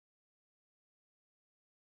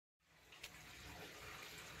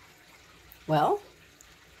Well,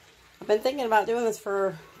 I've been thinking about doing this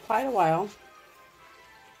for quite a while,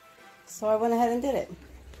 so I went ahead and did it.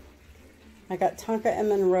 I got Tonka and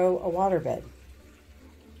Monroe a waterbed.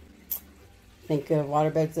 Think a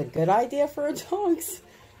waterbed's a good idea for dogs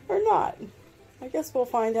or not? I guess we'll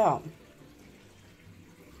find out.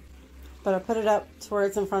 But I put it up to where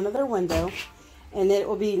it's in front of their window, and it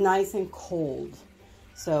will be nice and cold.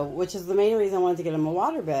 So, which is the main reason I wanted to get them a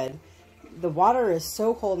waterbed. The water is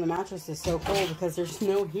so cold and the mattress is so cold because there's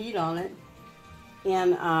no heat on it.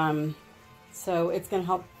 And so it's going to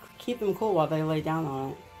help keep them cool while they lay down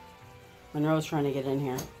on it. Monroe's trying to get in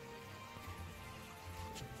here.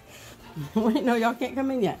 Wait, no, y'all can't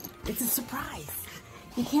come in yet. It's a surprise.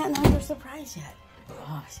 You can't know you're surprised yet.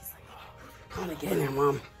 Oh, she's like, oh, I want to get in there,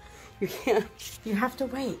 Mom. You can't. You have to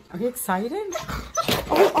wait. Are you excited?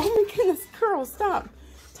 Oh my goodness, girl, stop.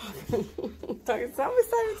 Talking so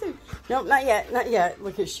excited too. Nope, not yet, not yet.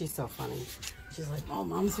 Look at, she's so funny. She's like, oh,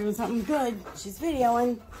 Mom's doing something good. She's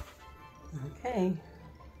videoing. Okay.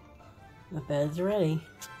 The bed's ready.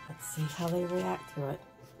 Let's see how they react to it.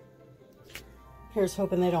 Here's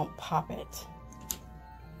hoping they don't pop it.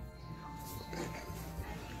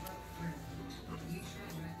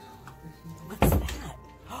 What's that?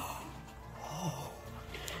 Oh,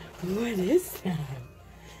 what is that?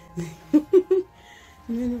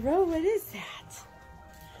 Monroe, what is that?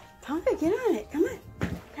 Tonka, get on it. Come on.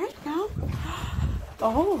 There you go.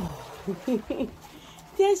 Oh,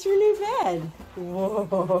 that's your new bed.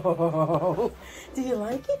 Whoa. Do you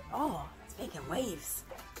like it? Oh, it's making waves.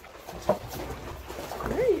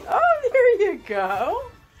 There you go.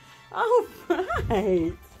 All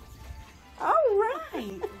right. All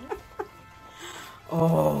right.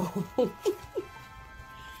 Oh.